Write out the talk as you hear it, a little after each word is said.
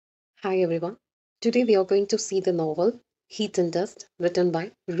Hi everyone. Today we are going to see the novel Heat and Dust written by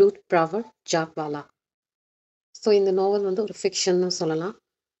Ruth Prawer Jhabvala. So in the novel வந்து ஒரு fiction சொல்லலாம்.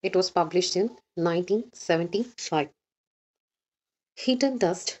 It was published in 1975. Heat and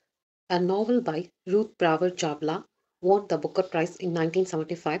Dust, a novel by Ruth Prawer Jhabvala, won the Booker Prize in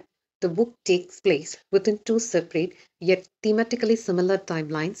 1975. The book takes place within two separate yet thematically similar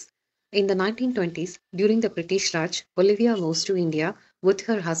timelines. In the 1920s, during the British Raj, Olivia moves to India with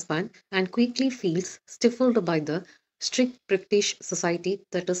her husband and quickly feels stifled by the strict British society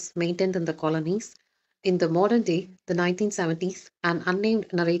that is maintained in the colonies. In the modern day, the 1970s, an unnamed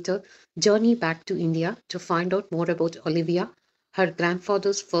narrator journey back to India to find out more about Olivia, her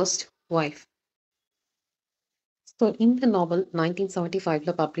grandfather's first wife. So இந்த நாவல்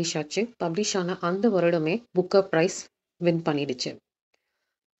 1975ல publish ஆச்சு. Publish ஆன அந்த வருடமே Booker prize win பண்ணிடுச்சு.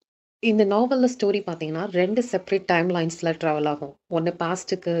 இந்த நாவலில் story பார்த்தீங்கன்னா 2 separate time லைன்ஸில் travel ஆகும். ஒன்று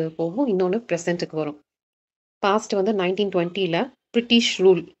பாஸ்ட்டுக்கு போகும், இன்னொன்று ப்ரெசென்ட்டுக்கு வரும். பாஸ்ட் வந்து 1920ல் பிரிட்டிஷ்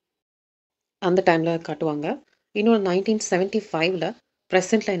ரூல் அந்த டைமில் காட்டுவாங்க. இன்னொன்று 1975ல்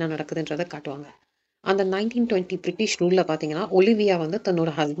ப்ரெசென்ட்டில் என்ன நடக்குதுன்றதை காட்டுவாங்க. அந்த 1920 பிரிட்டிஷ் ரூலில் பார்த்தீங்கன்னா ஒலிவியா வந்து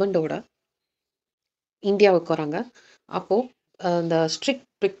தன்னோட ஹஸ்பண்டோட இந்தியாவுக்கு வராங்க. அப்போது இந்த ஸ்ட்ரிக்ட்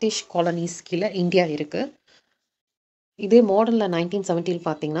பிரிட்டிஷ் காலனிஸ் கீழே இந்தியா இருக்குது. இதே மாடலில் 1970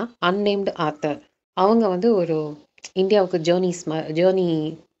 பார்த்தீங்கன்னா அன்னேம்டு ஆத்தர் அவங்க வந்து ஒரு இந்தியாவுக்கு ஜேர்னி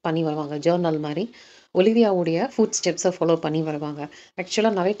பண்ணி வருவாங்க. ஜேர்னல் மாதிரி ஒலிவியாவுடைய ஃபுட் ஸ்டெப்ஸை ஃபாலோ பண்ணி வருவாங்க.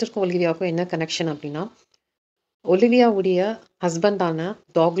 ஆக்சுவலாக நரேட்டருக்கும் ஒலிவியாவுக்கும் என்ன கனெக்ஷன் அப்படின்னா, ஒலிவியாவுடைய ஹஸ்பண்டான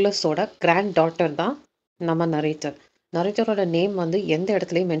டாக்லஸோட கிராண்ட் டாட்டர் தான் நம்ம நரேட்டர். நரேட்டரோட நேம் வந்து எந்த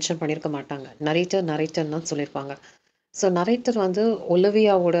இடத்துலையும் மென்ஷன் பண்ணியிருக்க மாட்டாங்க. நரேட்டர்னு தான் சொல்லியிருப்பாங்க. ஸோ நரேட்டர் வந்து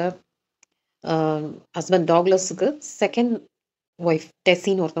ஒலிவியாவோட ஹஸ்பண்ட் டாக்லஸுக்கு செகண்ட் ஒய்ஃப்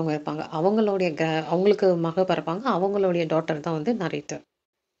டெஸ்ஸின்னு ஒருத்தவங்க இருப்பாங்க. அவங்களுக்கு மக பிறப்பாங்க. அவங்களுடைய டாட்டர் தான் வந்து narrator.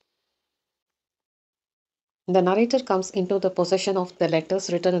 The narrator comes into the possession of the letters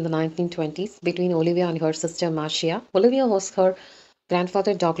written in the 1920s between Olivia and her sister Marcia. Olivia was her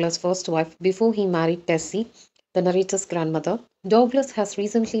grandfather Douglas' first wife before he married Tessie, the narrator's grandmother. Douglas has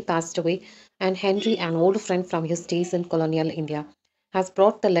recently passed away, and Henry, an old friend from his days in colonial India, has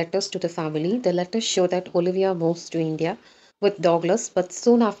brought the letters to the family. The letters show that Olivia moves to India with Douglas, but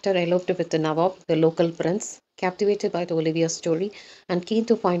soon after eloped with the Nawab, the local prince. Captivated by the Olivia's story and keen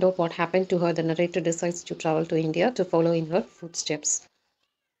to find out what happened to her, the narrator decides to travel to India to follow in her footsteps.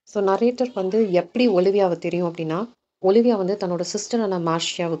 So narrator வந்து எப்படி ஒலிவியாவை தெரியும் அப்படின்னா, Olivia வந்து தன்னோட சிஸ்டரான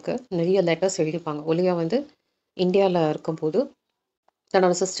மார்ஷியாவுக்கு நிறைய letters எழுதிப்பாங்க. Olivia வந்து இந்தியாவில் இருக்கும்போது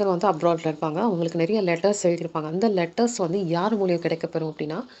தன்னோட சிஸ்டர் வந்து அப்ராடில் இருப்பாங்க. அவங்களுக்கு நிறைய லெட்டர்ஸ் எழுதியிருப்பாங்க. அந்த லெட்டர்ஸ் வந்து யார் மூலியம் கிடைக்கப்பெறும்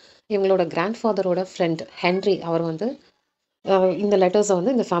அப்படின்னா, இவங்களோட கிராண்ட்ஃபாதரோட ஃப்ரெண்ட் ஹென்ரி அவர் வந்து இந்த லெட்டர்ஸை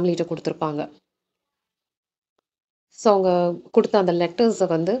வந்து இந்த ஃபேமிலிகிட்ட கொடுத்துருப்பாங்க. ஸோ அவங்க கொடுத்த அந்த லெட்டர்ஸை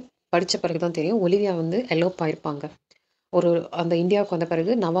வந்து படித்த பிறகு தான் தெரியும் ஒலிவியா வந்து எலோப் ஆயிருப்பாங்க. அந்த இந்தியாவுக்கு வந்த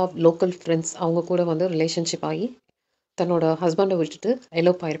பிறகு நவாப் லோக்கல் ஃப்ரெண்ட்ஸ் அவங்க கூட வந்து ரிலேஷன்ஷிப் ஆகி தன்னோட ஹஸ்பண்டை விட்டுட்டு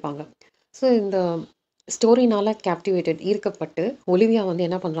எலோப் ஆயிருப்பாங்க. ஸோ இந்த ஸ்டோரினால் ஈர்க்கப்பட்டு ஒலிவியா வந்து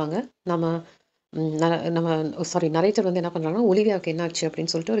என்ன பண்ணுறாங்க, நரேட்டர் வந்து என்ன பண்ணுறாங்கன்னா, ஒலிவியாவுக்கு என்னாச்சு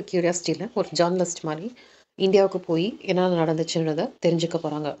அப்படின்னு சொல்லிட்டு ஒரு கியூரியாசிட்டியில் ஒரு ஜேர்னலிஸ்ட் மாதிரி இந்தியாவுக்கு போய் என்ன நடந்துச்சுன்றதை தெரிஞ்சுக்க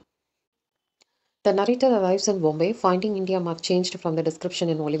போகிறாங்க. The narrator arrives in Bombay, finding India much changed from the description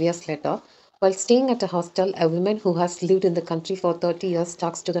in Olivia's letter. While staying at a hostel, a woman who has lived in the country for 30 years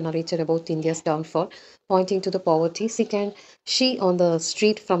talks to the narrator about India's downfall, pointing to the poverty. She on the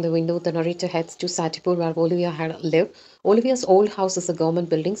street from the window, the narrator heads to Satipur where Olivia had lived. Olivia's old house is a government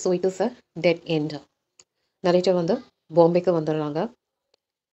building, so it is a dead end. Narrator வந்து பாம்பேக்கு வந்துடுறாங்க.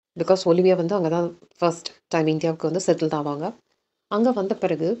 Because Olivia வந்து அங்கே தான் first time இந்தியாவுக்கு வந்து settle ஆவாங்க. அங்கே வந்த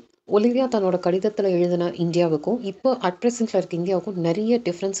பிறகு ஒலிவியா தன்னோட கடிதத்தில் எழுதின இந்தியாவுக்கும் இப்போ அட் ப்ரெசென்ட்டில் இருக்க இந்தியாவுக்கும் நிறைய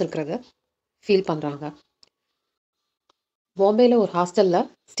டிஃப்ரென்ஸ் இருக்கிறத ஃபீல் பண்ணுறாங்க. பாம்பேயில் ஒரு ஹாஸ்டலில்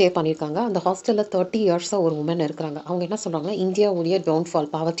ஸ்டே பண்ணியிருக்காங்க. அந்த ஹாஸ்டலில் 30 இயர்ஸாக ஒரு உமன் இருக்கிறாங்க. அவங்க என்ன சொல்கிறாங்கன்னா, இந்தியாவுடைய டவுன்ஃபால்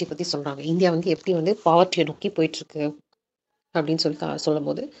பாவர்ட்டி பற்றி சொல்கிறாங்க. இந்தியா வந்து எப்படி வந்து பாவர்ட்டியை நோக்கி போயிட்டுருக்கு அப்படின்னு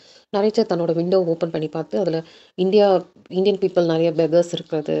சொல்லும்போது நரேட்டர் தன்னோட விண்டோ ஓப்பன் பண்ணி பார்த்து அதில் இந்தியன் பீப்புள் நிறைய பெகர்ஸ்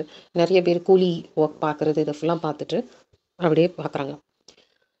இருக்கிறது, நிறைய பேர் கூலி ஒர்க் பார்க்குறது, இதை ஃபுல்லாக பார்த்துட்டு அப்படியே பார்க்குறாங்க.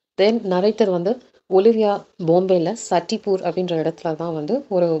 தென் நரேட்டர் வந்து ஒலிவியா பாம்பேயில் சட்டிப்பூர் அப்படின்ற இடத்துல தான் வந்து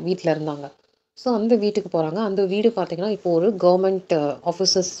ஒரு வீட்டில் இருந்தாங்க. ஸோ அந்த வீட்டுக்கு போகிறாங்க. அந்த வீடு பார்த்திங்கன்னா இப்போ ஒரு கவர்மெண்ட்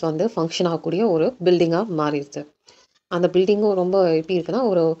ஆஃபீஸஸ் வந்து ஃபங்க்ஷன் ஆகக்கூடிய ஒரு பில்டிங்காக மாறிடுது. அந்த பில்டிங்கும் ரொம்ப எப்படி இருக்குன்னா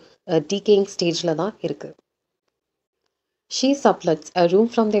ஒரு டீகேயிங் ஸ்டேஜில் தான் இருக்குது. She sublets a room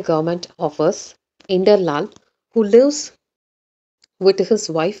from the government office, Inderlal, who lives with his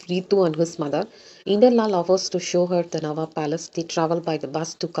wife Ritu and his mother. Inderlal offers to show her the Nawab Palace. They travel by the bus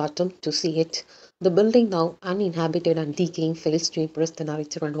to Khartoum to see it. The building, now uninhabited and decaying, fails to impress the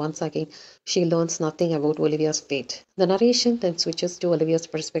narrator, and once again she learns nothing about Olivia's fate. The narration then switches to Olivia's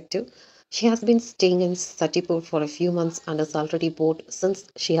perspective. She has been staying in Satipur for a few months and is already bored since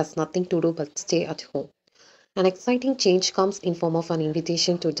she has nothing to do but stay at home. An exciting change comes in form of an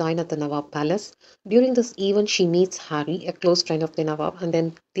invitation to dine at the Nawab Palace. During this event, she meets Harry, a close friend of the Nawab, and then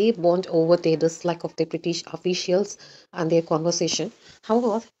they bond over their dislike of the British officials and their conversation.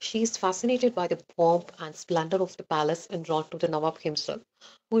 However, she is fascinated by the pomp and splendor of the palace and drawn to the Nawab himself,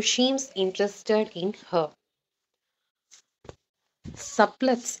 who seems interested in her.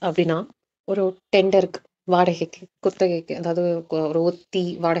 சப்ளட்ஸ் அப்படின்னா ஒரு டெண்டருக்கு வாடகைக்கு குத்தகைக்கு அதாவது ஒரு ஒத்தி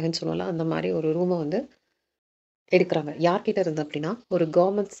வாடகைன்னு சொல்லுவோம்ல அந்த மாதிரி ஒரு ரூமை வந்து எடுக்கிறாங்க. யார்கிட்ட இருந்து அப்படின்னா ஒரு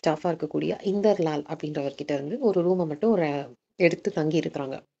கவர்மெண்ட் ஸ்டாஃபாக இருக்கக்கூடிய இந்தர்லால் அப்படின்றவர்கிட்ட இருந்து ஒரு ரூமை மட்டும் ஒரு எடுத்து தங்கி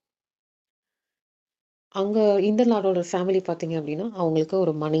இருக்கிறாங்க. அங்கே இந்தர்லாலோட ஃபேமிலி பார்த்தீங்க அப்படின்னா அவங்களுக்கு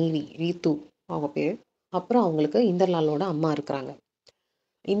ஒரு மனைவி ரீத்து அவங்க பேர், அப்புறம் அவங்களுக்கு இந்தர்லாலோட அம்மா இருக்கிறாங்க.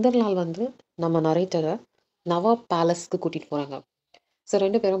 இந்தர்லால் வந்து நம்ம நரேட்டரை நவாப் பேலஸ்க்கு கூட்டிகிட்டு போகிறாங்க. ஸோ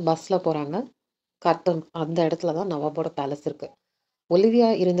 2 பேரும் பஸ்ஸில் போகிறாங்க. கர்த்தன் அந்த இடத்துல தான் நவாபோட பேலஸ் இருக்குது. ஒலிவியா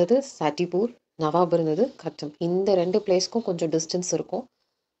இருந்தது சாட்டிபூர், நவாப் இருந்தது கர்த்தன். இந்த 2 பிளேஸ்க்கும் கொஞ்சம் டிஸ்டன்ஸ் இருக்கும்.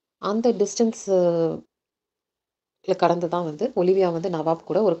 அந்த டிஸ்டன்ஸு கடந்து தான் வந்து ஒலிவியா வந்து நவாப்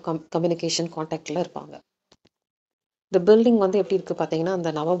கூட ஒரு கம்யூனிகேஷன் காண்டாக்டில் இருப்பாங்க. இந்த பில்டிங் வந்து எப்படி இருக்குது பார்த்தீங்கன்னா,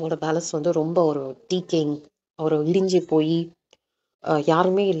 அந்த நவாபோட பேலஸ் வந்து ரொம்ப ஒரு டீகேயிங், ஒரு இடிஞ்சு போய்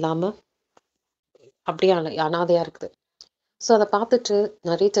யாருமே இல்லாமல் அப்படியே அனாதையாக இருக்குது. ஸோ அதை பார்த்துட்டு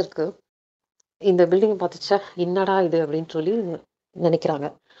நரேட்டருக்கு இந்த பில்டிங்கை பார்த்துச்சா என்னடா இது அப்படின்னு சொல்லி நினைக்கிறாங்க.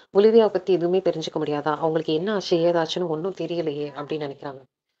 ஒலிவியாவை பற்றி எதுவுமே தெரிஞ்சுக்க முடியாதா, அவங்களுக்கு என்ன ஆச்சு ஏதாச்சுன்னு ஒன்றும் தெரியலையே அப்படின்னு நினைக்கிறாங்க.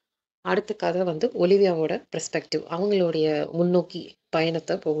 அடுத்த கதை வந்து ஒலிவியாவோட பெர்ஸ்பெக்டிவ், அவங்களுடைய முன்னோக்கி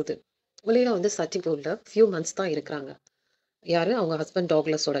பயணத்தை போகுது. ஒலிவியா வந்து சட்டிபூரில் ஃபியூ மந்த்ஸ் தான் இருக்கிறாங்க. யார், அவங்க ஹஸ்பண்ட்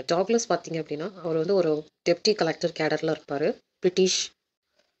டாக்லஸ் பார்த்தீங்க அப்படின்னா அவர் வந்து ஒரு டெப்டி கலெக்டர் கேடரில் இருப்பார் பிரிட்டிஷ்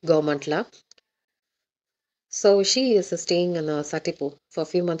கவர்மெண்ட்டில். So she is staying in சட்டிபூர் for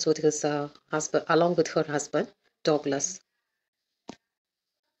few months with his husband along with her husband Douglas.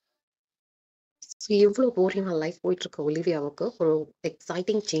 So எவ்வளோ போரிங்காக லைஃப் போயிட்டுருக்க ஒலிவியாவுக்கு ஒரு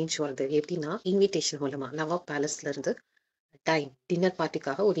எக்ஸைட்டிங் சேஞ்ச் வருது. எப்படின்னா இன்விடேஷன் மூலமாக நவாப் பேலஸ்லேருந்து டின்னர்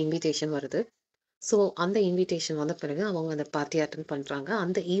பார்ட்டிக்காக ஒரு இன்விடேஷன் வருது. ஸோ அந்த இன்விடேஷன் வந்த பிறகு அவங்க அந்த பார்ட்டி அட்டன் பண்ணுறாங்க.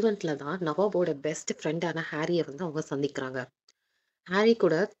 அந்த ஈவெண்ட்டில் தான் நவாபோட பெஸ்ட் ஃப்ரெண்டான ஹாரியை வந்து அவங்க சந்திக்கிறாங்க. ஹாரி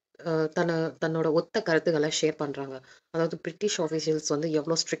கூட தன்னோட ஒத்த கருத்துக்களை ஷேர் பண்ணுறாங்க. அதாவது பிரிட்டிஷ் ஆஃபீஷியல்ஸ் வந்து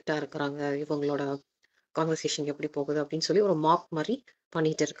எவ்வளோ ஸ்ட்ரிக்டாக இருக்கிறாங்க, இவங்களோட கான்வர்சேஷன் எப்படி போகுது அப்படின்னு சொல்லி ஒரு மார்க் மாதிரி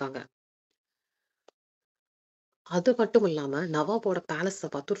பண்ணிட்டு இருக்காங்க. அது மட்டும் இல்லாமல் நவாபோட பேலஸை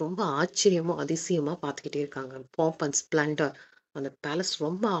பார்த்து ரொம்ப ஆச்சரியமும் அதிசயமாக பார்த்துக்கிட்டே இருக்காங்க. பாம்ப் அண்ட் ஸ்ப்ளண்டர், அந்த பேலஸ்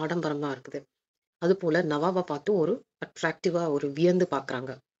ரொம்ப ஆடம்பரமாக இருக்குது. அதுபோல் நவாபை பார்த்து ஒரு அட்ராக்டிவாக ஒரு வியந்து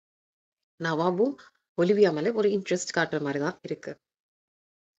பார்க்குறாங்க. நவாபும் ஒலிவியா மேலே ஒரு இன்ட்ரெஸ்ட் காட்டுற மாதிரி தான் இருக்குது.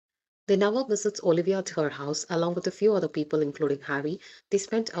 The Nawab visits Olivia at her house along with a few other people including Harry. They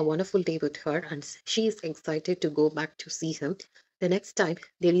spent a wonderful day with her and she is excited to go back to see him. The next time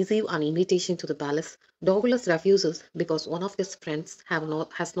they receive an invitation to the palace, Douglas refuses because one of his friends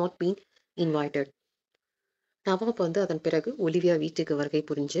has not been invited. நவாப் வந்து அதன் பிறகு Olivia வீட்டுக்கு வருகை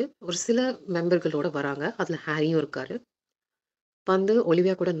புரிஞ்சு ஒரு சில மெம்பர்களோட வராங்க. அதில் ஹாரியும் இருக்காரு. வந்து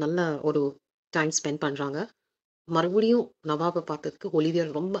ஒலிவியா கூட நல்ல ஒரு டைம் ஸ்பெண்ட் பண்ணுறாங்க. மறுபடியும் நவாபை பார்த்ததுக்கு ஒலிவியா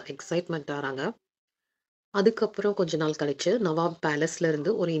ரொம்ப எக்ஸைட்மெண்ட் ஆகிறாங்க. அதுக்கப்புறம் கொஞ்ச நாள் கழிச்சு நவாப் பேலஸ்ல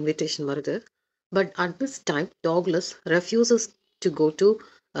இருந்து ஒரு இன்விடேஷன் வருது. But at this time Douglas refuses to go to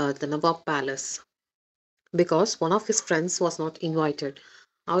the Nawab palace because one of his friends was not invited.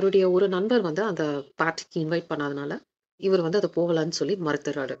 அவருடைய ஒரு நண்பர் வந்து அந்த பார்ட்டிக்கு இன்வைட் பண்ணாதனால இவர் வந்து அதை போகலான்னு சொல்லி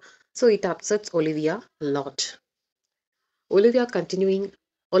மறுத்துறாரு. So it upsets Olivia lot.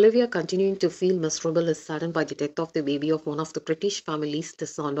 Olivia continuing to feel miserable is saddened by the death of the baby of one of the British families, the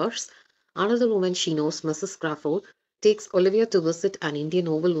Saunders. Another woman she knows, Mrs. Crawford, takes Olivia to visit an Indian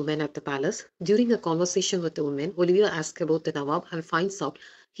noblewoman at the palace. During a conversation with the woman, Olivia asks about the Nawab and finds out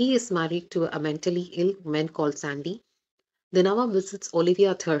he is married to a mentally ill woman called Sandy. The Nawab visits Olivia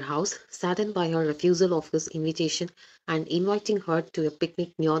at her house, saddened by her refusal of his invitation and inviting her to a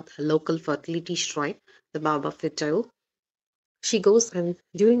picnic near the local fertility shrine, the Baba Fitau. She goes and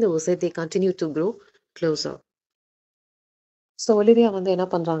during the visit they continue to grow closer. So Olivia வந்து என்ன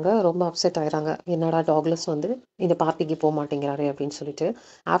பண்ணுறாங்க, ரொம்ப upset ஆகிறாங்க. என்னடா Douglas வந்து இந்த பார்ட்டிக்கு போக மாட்டேங்கிறாரு அப்படின்னு சொல்லிட்டு.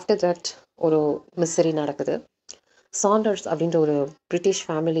 ஆஃப்டர் தட் ஒரு மிஸ்ஸரி நடக்குது. சாண்டர்ஸ் அப்படின்ற ஒரு பிரிட்டிஷ்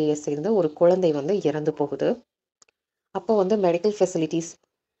ஃபேமிலியை சேர்ந்த ஒரு குழந்தை வந்து இறந்து போகுது. அப்போ வந்து மெடிக்கல் ஃபெசிலிட்டிஸ்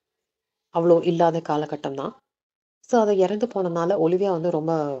அவ்வளோ இல்லாத காலகட்டம் தான். ஸோ அதை இறந்து போனதுனால ஒலிவியா வந்து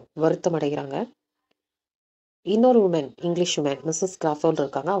ரொம்ப வருத்தம் அடைகிறாங்க. இன்னொரு woman, English woman, Mrs Crawford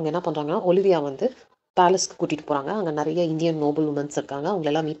இருக்காங்க. அவங்க என்ன பண்ணுறாங்கன்னா, ஒலிவியா வந்து பேலஸ்க்கு கூட்டிகிட்டு போகிறாங்க. அங்கே நிறைய இந்தியன் நோபல் உமன்ஸ் இருக்காங்க.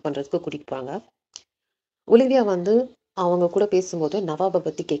 அவங்களெல்லாம் மீட் பண்ணுறதுக்கு கூட்டிகிட்டு போகிறாங்க. ஒலிவியா வந்து அவங்க கூட பேசும்போது நவாபை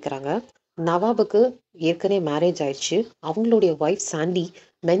பற்றி கேட்குறாங்க. நவாபுக்கு ஏற்கனவே மேரேஜ் ஆயிடுச்சு. அவங்களுடைய ஒய்ஃப் சாண்டி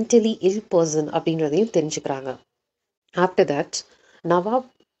மென்டலி இல் பர்சன் அப்படின்றதையும் தெரிஞ்சுக்கிறாங்க. ஆஃப்டர் தட் நவாப்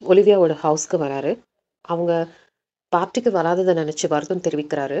ஒலிவியாவோட ஹவுஸ்க்கு வராரு. அவங்க பார்ட்டிக்கு வராததை நினச்சி வருத்தம்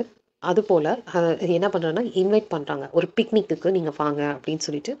தெரிவிக்கிறாரு. அதுபோல் என்ன பண்ணுறாங்கன்னா, இன்வைட் பண்ணுறாங்க. ஒரு பிக்னிக்கு நீங்கள் வாங்க அப்படின்னு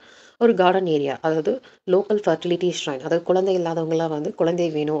சொல்லிட்டு ஒரு கார்டன் ஏரியா, அதாவது லோக்கல் ஃபர்டிலிட்டி ஷ்ரைன், அதாவது குழந்தை இல்லாதவங்களாம் வந்து குழந்தை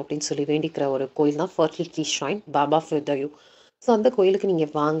வேணும் அப்படின்னு சொல்லி வேண்டிக்கிற ஒரு கோயில் தான் ஃபர்டிலிட்டி ஷ்ரைன், பாபா ஃபிர்தயூ. ஸோ அந்த கோயிலுக்கு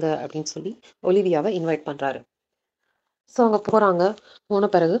நீங்கள் வாங்க அப்படின்னு சொல்லி ஒலிவியாவை இன்வைட் பண்ணுறாரு. ஸோ அவங்க போகிறாங்க. போன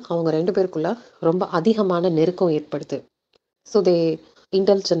பிறகு அவங்க 2 பேருக்குள்ள ரொம்ப அதிகமான நெருக்கம் ஏற்படுது. So they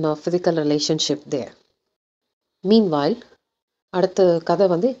indulge in a physical relationship there. Meanwhile, அடுத்த கதை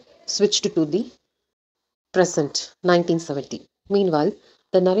வந்து switched to the present, 1970. Meanwhile,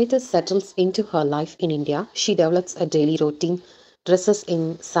 the narrator settles into her life in India. She develops a daily routine, dresses in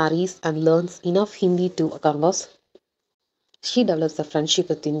saris, and learns enough Hindi to converse. She develops a friendship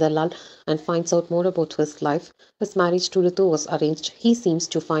with Inderlal and finds out more about his life. His marriage to Ritu was arranged. He seems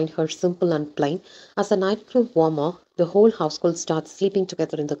to find her simple and plain. As the night grew warmer, the whole household starts sleeping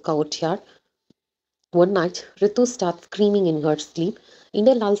together in the courtyard. One night, Ritu starts screaming in her sleep.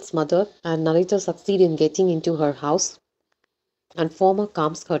 Inderlal's mother and narrator succeed in getting into her house, and Former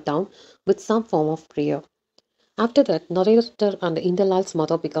calms her down with some form of prayer. After that, narrator and Inderlal's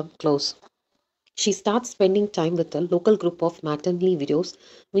mother become close. She starts spending time with a local group of maternally widows,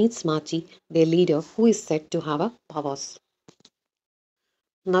 meets Machi, their leader, who is said to have a powers.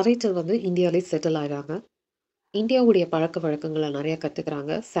 Narrator வந்து இந்தியாவிலே settle ஆகிறாங்க. இந்தியாவுடைய பழக்க வழக்கங்களை நிறைய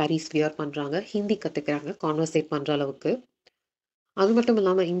கற்றுக்குறாங்க. Saris wear பண்ணுறாங்க, ஹிந்தி கற்றுக்குறாங்க கான்வர்சேட் பண்ணுற அளவுக்கு. அது மட்டும்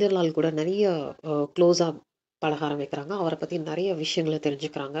இல்லாமல் இந்தியர்லால் கூட நிறைய க்ளோஸாக பழக ஆரம்பிக்கிறாங்க. அவரை பற்றி நிறைய விஷயங்களை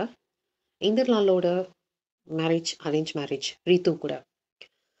தெரிஞ்சுக்கிறாங்க. இந்தியர்லாலோட மேரேஜ் அரேஞ்ச் மேரேஜ் ரீத்து கூட.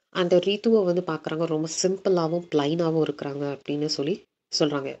 அந்த ரீத்துவை வந்து பார்க்குறாங்க, ரொம்ப சிம்பிளாகவும் பிளைனாகவும் இருக்கிறாங்க அப்படின்னு சொல்லி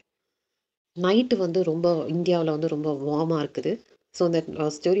சொல்கிறாங்க. நைட்டு வந்து ரொம்ப இந்தியாவில் வந்து ரொம்ப வார்மாக இருக்குது. ஸோ இந்த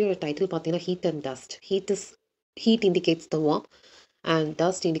ஸ்டோரியோட டைட்டில் பார்த்தீங்கன்னா heat and dust. Heat indicates the warm and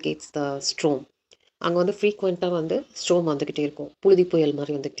dust indicates the storm. அங்கே வந்து ஃப்ரீக்வெண்ட்டாக வந்து ஸ்ட்ரோம் வந்துக்கிட்டே இருக்கும், புழுதி புயல்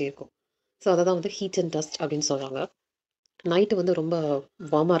மாதிரி வந்துக்கிட்டே இருக்கும். ஸோ அதை தான் வந்து ஹீட் அண்ட் டஸ்ட் அப்படின்னு சொல்கிறாங்க. நைட்டு வந்து ரொம்ப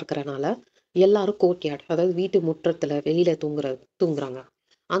வார்மாக இருக்கிறனால எல்லாரும் கோர்ட்யார்ட், அதாவது வீட்டு முற்றத்தில் வெளியில் தூங்குறாங்க.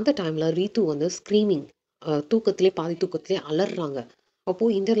 அந்த டைமில் ரீத்து வந்து ஸ்க்ரீமிங், பாதி தூக்கத்திலே அலறாங்க.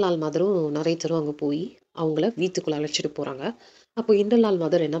 அப்போது இந்திரலால் மதரும் நரேட்டரும் அங்கே போய் அவங்கள வீட்டுக்குள்ளே அழைச்சிட்டு போகிறாங்க. அப்போ இந்திரலால்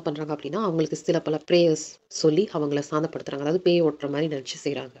மதர் என்ன பண்ணுறாங்க அப்படின்னா, அவங்களுக்கு சில பல ப்ரேயர்ஸ் சொல்லி அவங்கள சாந்தப்படுத்துகிறாங்க. அதாவது பேய் ஓட்டுற மாதிரி நினச்சி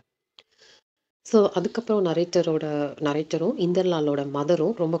செய்கிறாங்க. ஸோ அதுக்கப்புறம் நரேட்டரும் இந்திரலாலோட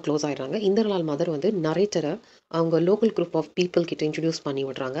மதரும் ரொம்ப க்ளோஸ் ஆகிடுறாங்க. இந்திரலால் மதர் வந்து நரேட்டரை அவங்க லோக்கல் குரூப் ஆஃப் பீப்புள் கிட்ட இன்ட்ரடியூஸ் பண்ணி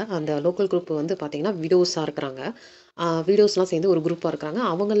விடுறாங்க. அந்த லோக்கல் குரூப் வந்து பார்த்திங்கன்னா விடோஸாக இருக்கிறாங்க. விடோஸ்லாம் சேர்ந்து ஒரு குரூப்பாக இருக்கிறாங்க.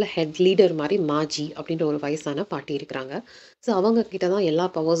 அவங்கள ஹெட் லீடர் மாதிரி மாஜி அப்படின்ற ஒரு வயசான பாட்டி இருக்கிறாங்க. ஸோ அவங்க கிட்ட தான் எல்லா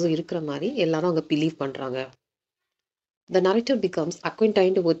பவர்ஸும் இருக்கிற மாதிரி எல்லாரும் அங்கே பிலீவ் பண்ணுறாங்க. The narrator becomes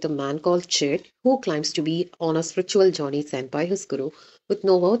acquainted with a man called Chit, who claims to be on a spiritual journey sent by his guru. With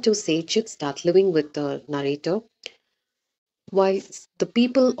no word to say, Chit starts living with the narrator. While the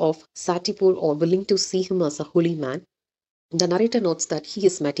people of Satipur are willing to see him as a holy man, the narrator notes that he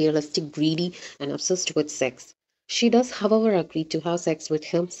is materialistic, greedy, and obsessed with sex. She does, however, agree to have sex with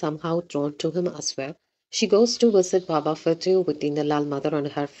him, somehow drawn to him as well. She goes to visit Baba Fatu with Inderlal mother and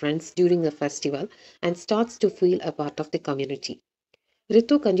her friends during the festival and starts to feel a part of the community.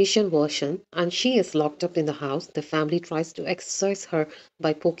 Ritu condition worsen and she is locked up in the house. The family tries to exorcise her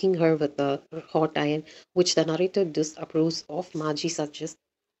by poking her with a hot iron, which the narrator disapproves of. Maji suggests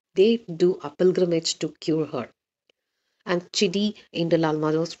they do a pilgrimage to cure her. And Chidi, Inderlal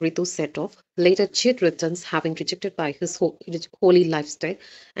mother's Ritu set off. Later, Chid returns, having rejected by his holy lifestyle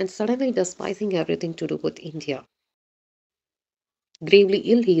and suddenly despising everything to do with India. Gravely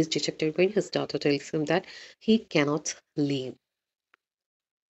ill, he is dejected when his daughter tells him that he cannot leave.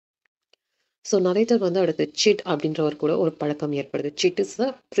 So narrator வந்து அடுத்து chit அப்படின்றவர் கூட ஒரு பழக்கம் ஏற்படுது. Chit is a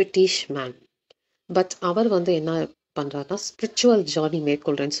British man. But அவர் வந்து என்ன பண்ணுறாருன்னா, ஸ்பிரிச்சுவல் ஜேர்னி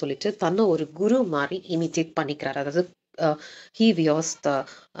மேற்கொள்கிறேன்னு சொல்லிட்டு தன்னை ஒரு குரு மாதிரி இமிட்டேட் பண்ணிக்கிறார். அதாவது ஹீ வியர்ஸ் த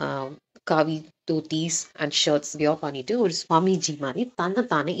காவி தோத்தீஸ் அண்ட் ஷர்ட்ஸ் வியர் பண்ணிட்டு ஒரு சுவாமிஜி மாதிரி தன்னை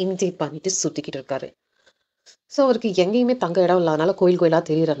தானே இமிட்டேட் பண்ணிட்டு சுற்றிக்கிட்டு இருக்காரு. ஸோ அவருக்கு எங்கேயுமே தங்க இடம் இல்லாதனால கோயிலாக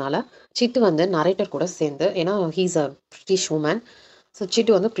தெரிகிறனால சிட்டு வந்து நரேட்டர் கூட சேர்ந்து, ஏன்னா he's a British woman, so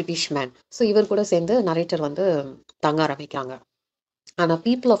சிட்டு வந்து பிரிட்டிஷ் மேன், ஸோ இவர் கூட சேர்ந்து நரேட்டர் வந்து தங்க ஆரம்பிக்கிறாங்க. ஆனால்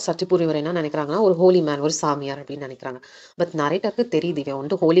பீப்புள் ஆஃப் சட்டிப்பூர் இவர் என்ன நினைக்கிறாங்கன்னா ஒரு ஹோலி மேன், ஒரு சாமியார் அப்படின்னு நினைக்கிறாங்க. பட் நரேட்டருக்கு தெரியுது இவன்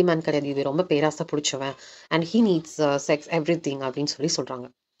வந்து ஹோலி மேன் கிடையாது, இவன் ரொம்ப பேராசை பிடிச்சவன், and he needs sex every thing அப்படின்னு சொல்கிறாங்க.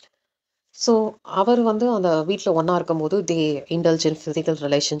 ஸோ அவர் வந்து அந்த வீட்டில் ஒன்றா இருக்கும்போது தே இன்டல்ஜ் இன் ஃபிசிக்கல்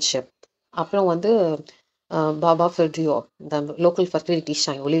ரிலேஷன்ஷிப். அப்புறம் வந்து பாபா ஃபெர்டியோ, இந்த local fertility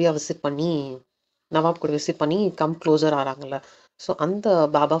shine, Olivia visit பண்ணி நவாப் கூட விசிட் பண்ணி கம் க்ளோஸர் ஆகிறாங்கல்ல. ஸோ அந்த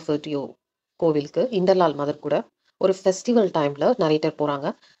பாபா ஃபெர்டியோ கோவிலுக்கு இண்டர்லால் மதர் கூட ஒரு ஃபெஸ்டிவல் டைமில் நரேட்டர் போகிறாங்க.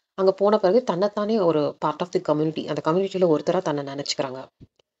 அங்கே போன பிறகு தன்னைத்தானே ஒரு பார்ட் ஆஃப் தி கம்யூனிட்டி, அந்த கம்யூனிட்டியில் ஒருத்தராக தன்னை நினச்சிக்கிறாங்க.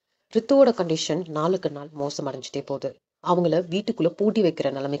 ரித்துவோட கண்டிஷன் நாளுக்கு நாள் மோசம் அடைஞ்சிட்டே போகுது. அவங்கள வீட்டுக்குள்ளே பூட்டி வைக்கிற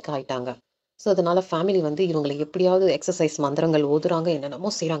நிலைமைக்கு ஆயிட்டாங்க. ஸோ அதனால ஃபேமிலி வந்து இவங்களை எப்படியாவது எக்ஸசைஸ் மந்திரங்கள் ஓதுறாங்க,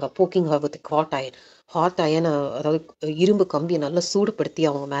 என்னென்னமோ செய்கிறாங்க. போக்கிங் வித் ஹாட் அயன், அதாவது இரும்பு கம்பியை நல்லா சூடுபடுத்தி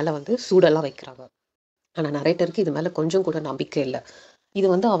அவங்க மேலே வந்து சூடெல்லாம் வைக்கிறாங்க. ஆனால் நரேட்டருக்கு இது மேலே கொஞ்சம் கூட நம்பிக்கை இல்லை. இது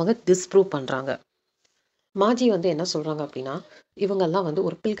வந்து அவங்க டிஸ்ப்ரூவ் பண்ணுறாங்க. மாஜி வந்து என்ன சொல்கிறாங்க அப்படின்னா, இவங்கெல்லாம் வந்து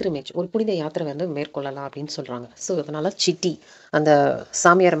ஒரு பில்கிரிமேஜ், ஒரு புனித யாத்திரை வந்து மேற்கொள்ளலாம் அப்படின்னு சொல்கிறாங்க. ஸோ அதனால் சிட்டி, அந்த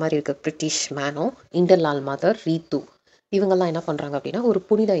சாமியார் மாதிரி இருக்க பிரிட்டிஷ் மேனும் இண்டர்லால் மதர் ரீத்து, இவங்கெல்லாம் என்ன பண்ணுறாங்க அப்படின்னா ஒரு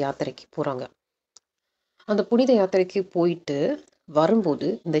புனித யாத்திரைக்கு போகிறாங்க. அந்த புனித யாத்திரைக்கு போயிட்டு வரும்போது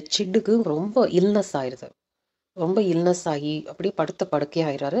இந்த சிட்டுக்கு ரொம்ப இல்னஸ் ஆயிடுது. ரொம்ப இல்னஸ் ஆகி அப்படியே படுத்த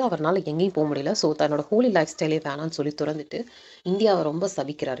படுக்கையாகிறாரு. அவரால் எங்கேயும் போக முடியல. ஸோ தன்னோட ஹோலி லைஃப் ஸ்டைலே வேணான்னு சொல்லி துறந்துட்டு இந்தியாவை ரொம்ப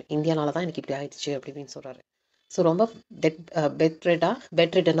சபிக்கிறாரு. இந்தியானால தான் எனக்கு இப்படி ஆயிடுச்சு அப்படின்னு சொல்கிறாரு. ஸோ ரொம்ப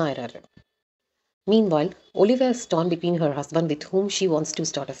பெட்ரிடனாக ஆயிடுறாரு. Meanwhile, Olivia is torn between her husband with whom she wants to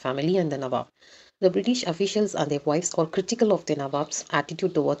start a family and the Nawab. The British officials and their wives are critical of the Nawab's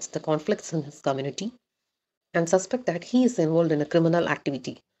attitude towards the conflicts in his community and suspect that he is involved in a criminal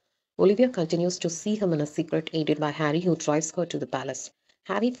activity. Olivia continues to see him in a secret, aided by Harry, who drives her to the palace.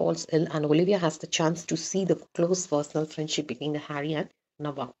 Harry falls ill, and Olivia has the chance to see the close personal friendship between Harry and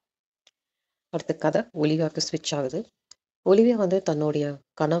Nawab. அடுத்த கதை ஒலிவியாவுக்கு ஸ்விட்ச் ஆகுது. Olivia வந்து தன்னுடைய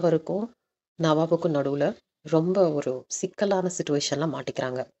கணவருக்கும் நவாபுக்கும் நடுவில் ரொம்ப ஒரு சிக்கலான சுச்சுவேஷன்லாம்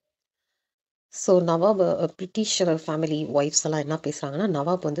மாட்டிக்கிறாங்க. ஸோ நவாப், பிரிட்டிஷ் ஃபேமிலி ஒய்ஃப்ஸ் எல்லாம் என்ன பேசுகிறாங்கன்னா,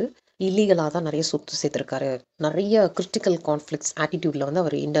 நவாப் வந்து இல்லீகலாக தான் நிறைய சொத்து சேர்த்துருக்காரு, நிறைய கிரிட்டிக்கல் கான்ஃப்ளிக்ட்ஸ் ஆட்டிடியூடில் வந்து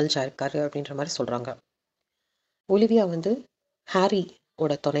அவர் இண்டல்ஜ் ஆயிருக்காரு அப்படின்ற மாதிரி சொல்கிறாங்க. ஒலிவியா வந்து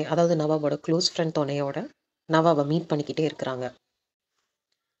ஹாரியோட துணை, அதாவது நவாபோட க்ளோஸ் ஃப்ரெண்ட் துணையோட நவாபை மீட் பண்ணிக்கிட்டே இருக்கிறாங்க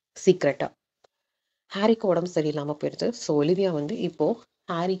சீக்ரெட்டாக. ஹாரிக்கு உடம்பு சரியில்லாமல் போயிடுது. ஸோ ஒலிவியா வந்து இப்போது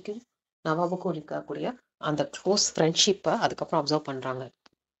ஹாரிக்கு நவாபுக்கும் இருக்கக்கூடிய அந்த க்ளோஸ் ஃப்ரெண்ட்ஷிப்பை அதுக்கப்புறம் அப்சர்வ் பண்ணுறாங்க.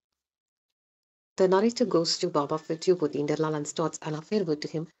 The narrator goes to Baba Fridio with Inderlal and starts an affair with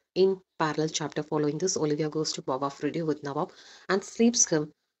him. In parallel chapter following this, Olivia goes to Baba Fridio with Nawab and sleeps him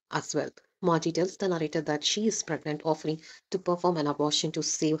as well. Margie tells the narrator that she is pregnant, offering to perform an abortion to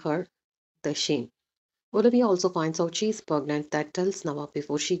save her the shame. Olivia also finds out she is pregnant, that tells Nawab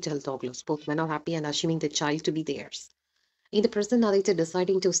before she tells Douglas. Both men are happy and assuming the child to be theirs. In the present, narrator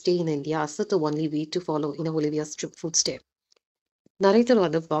deciding to stay in India as the only way to follow in Olivia's footsteps. Narrator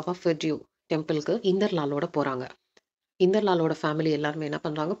வந்து பாபா ஃபெர்டியோ டெம்பிளுக்கு இந்தர்லாலோட போகிறாங்க. இந்தர்லாலோட family எல்லாருமே என்ன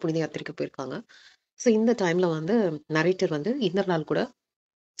பண்ணுறாங்க, புனித யாத்திரைக்கு போயிருக்காங்க. So இந்த டைமில் வந்து நரேட்டர் வந்து இந்தர்லால் கூட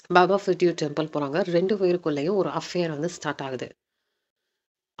பாபா ஃபெர்டியோ டெம்பிள் போகிறாங்க. 2 பேருக்குள்ளேயும் ஒரு அஃபேர் வந்து ஸ்டார்ட் ஆகுது.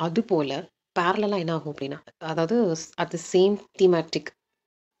 அதுபோல் பேரலாக என்ன ஆகும் அப்படின்னா, அதாவது at the same thematic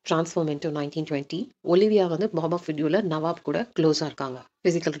transform into 1920, Olivia வந்து பாபா ஃபெர்டியோவில் நவாப் கூட க்ளோஸாக இருக்காங்க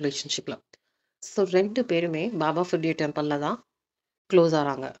ஃபிசிக்கல் ரிலேஷன்ஷிப்பில். ஸோ 2 பேருமே பாபா ஃபெர்டியோ டெம்பிளில் தான் க்ளோஸ்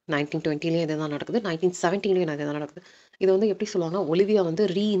ஆகிறாங்க. 1920லேயும் இதே தான் நடக்குது, 1917லேயும் இதே தான் நடக்குது. இது வந்து எப்படி சொல்லுவாங்க, ஒலிவியா வந்து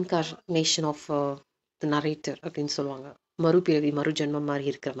ரீஇன்கார்னேஷன் ஆஃப் த நரேட்டர் அப்படின்னு சொல்லுவாங்க. மறுபிறவி, மறு ஜென்மம் மாதிரி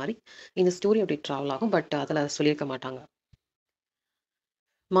இருக்கிற மாதிரி இந்த ஸ்டோரி அப்படி ட்ராவல் ஆகும். பட் அதில் சொல்லியிருக்க மாட்டாங்க.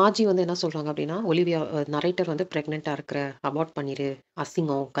 மாஜி வந்து என்ன சொல்கிறாங்க அப்படின்னா, ஒலிவியா நரேட்டர் வந்து ப்ரெக்னெண்ட்டாக இருக்கிற, அபார்ட் பண்ணிடு,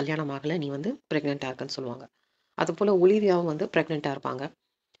 அசிங்கம், கல்யாணம் ஆகலை, நீ வந்து ப்ரெக்னெண்ட்டாக இருக்கன்னு சொல்லுவாங்க. அதுபோல் ஒலிவியாவும் வந்து ப்ரெக்னெண்ட்டாக இருப்பாங்க.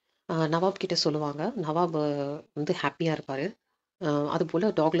 நவாப் கிட்ட சொல்லுவாங்க. நவாப் வந்து ஹாப்பியாக இருப்பார். அதுபோல்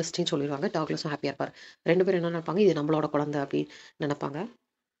டாக்லஸ்ட்டையும் சொல்லிடுவாங்க. டாக்லஸும் ஹாப்பியாக இருப்பார். 2 பேரும் என்ன நினைப்பாங்க, இது நம்மளோட குழந்தை அப்படின்னு நினைப்பாங்க.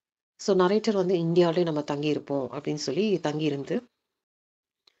 ஸோ நரேட்டர் வந்து இந்தியாவிலே நம்ம தங்கி இருப்போம் அப்படின்னு சொல்லி தங்கி இருந்து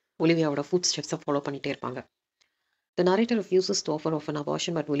ஒலிவியாவோட ஃபுட் ஸ்டெப்ஸை ஃபாலோ பண்ணிகிட்டே இருப்பாங்க. The narrator refuses to offer of an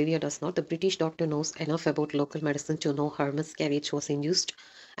abortion, but Olivia does not. The British doctor knows enough about local medicine to know her miscarriage was induced,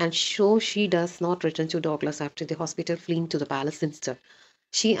 and so she does not return to Douglas after the hospital, fleeing to the palace instead.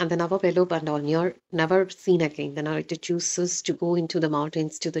 She and the Nawab elope and are never seen again. The narrator chooses to go into the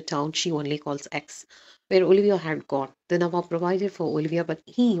mountains to the town she only calls X, where Olivia had gone. The Nawab provided for Olivia, but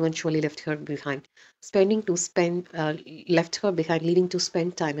he eventually left her behind, leaving to spend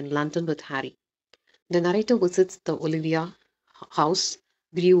time in London with Harry. The narrator visits the Olivia house,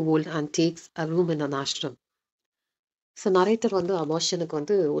 grew old, and takes a room in an ashram. So narrator வந்து அபார்ஷனுக்கு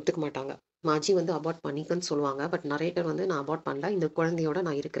வந்து ஒத்துக்க மாட்டாங்க. மாஜி வந்து abort பண்ணிக்கன்னு சொல்லுவாங்க. But narrator வந்து நான் abort பண்ணல. இந்த குழந்தையோட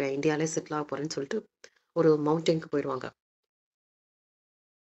நான் இருக்கிறேன். இந்தியாவிலே செட்டில் ஆக போறேன்னு சொல்லிட்டு ஒரு மவுண்டனுக்கு போயிடுவாங்க.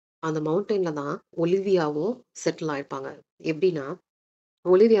 அந்த மவுண்டன்ல தான் ஒலிவியாவும் செட்டில் ஆயிருப்பாங்க. எப்படின்னா,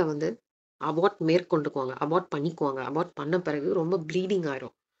 ஒலிவியா வந்து அபார்ட் மேற்கொண்டுக்குவாங்க. அபார்ட் பண்ணிக்குவாங்க. அபார்ட் பண்ண பிறகு ரொம்ப ப்ளீடிங்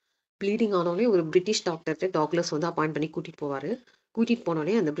ஆயிரும். ப்ளீடிங் ஆனோனே ஒரு பிரிட்டிஷ் டாக்டர்ட்ட டாக்லஸ் வந்து அப்பாயிண்ட் பண்ணி கூட்டிட்டு போவாரு. கூட்டிட்டு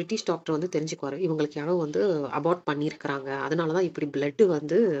போனோனே அந்த பிரிட்டிஷ் டாக்டர் வந்து தெரிஞ்சுக்குவாரு. இவங்களுக்கு யாரோ வந்து அபார்ட் பண்ணியிருக்கிறாங்க. அதனால தான் இப்படி பிளட்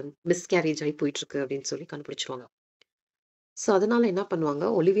வந்து மிஸ்கேரேஜ் ஆகி போயிட்டு இருக்கு அப்படின்னு சொல்லி கண்டுபிடிச்சுருவாங்க. ஸோ அதனால என்ன பண்ணுவாங்க,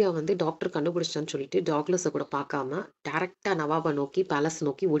 ஒலிவியா வந்து டாக்டர் கண்டுபிடிச்சிட்டான்னு சொல்லிட்டு டாக்லஸ கூட பார்க்காம டைரக்ட்டா நவாப நோக்கி, பேலஸ்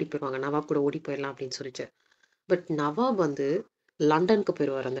நோக்கி ஓடி போயிருவாங்க. நவாப் கூட ஓடி போயிரலாம் அப்படின்னு சொல்லிட்டு. பட் நவாப் வந்து லண்டனுக்கு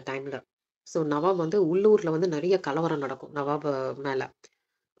போயிருவாரு அந்த டைம்ல. ஸோ நவாப் வந்து உள்ளூர்ல வந்து நெறைய கலவரம் நடக்கும் நவாப் மேல.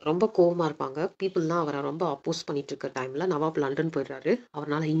 ரொம்ப கோவமா இருப்பாங்க. பீப்பிள்லாம் அவர ரொம்ப அப்போஸ் பண்ணிட்டு இருக்க டைம்ல நவாப் லண்டன் போயிடுறாரு.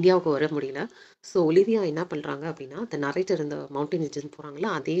 அவர்னால இந்தியாவுக்கு வர முடியல. ஸோ ஒலிவியா என்ன பண்றாங்க அப்படின்னா, அந்த நரேட்டர் இந்த மவுண்டன் ரீஜன்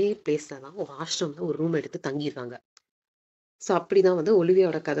போறாங்கல்ல, அதே பிளேஸ்ல தான் ஒரு ஆஷ்ரமத்துல ஒரு ரூம் எடுத்து தங்கிடுறாங்க. ஸோ அப்படிதான் வந்து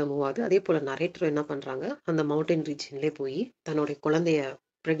ஒலிவியாவோட கதை மூவ் ஆகுது. அதேபோல நரேட்டரும் என்ன பண்றாங்க, அந்த மவுண்டன் ரீஜியன்லயே போயி தன்னுடைய குழந்தைய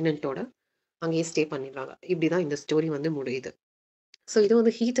பிரெக்னன்ட்டோட அங்கேயே ஸ்டே பண்ணிடுறாங்க. இப்படிதான் இந்த ஸ்டோரி வந்து முடியுது. ஸோ இது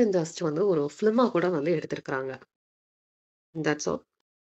வந்து ஹீட் அண்ட் டஸ்ட் வந்து ஒரு ஃபிலிமா கூட வந்து எடுத்திருக்கிறாங்க. That's all.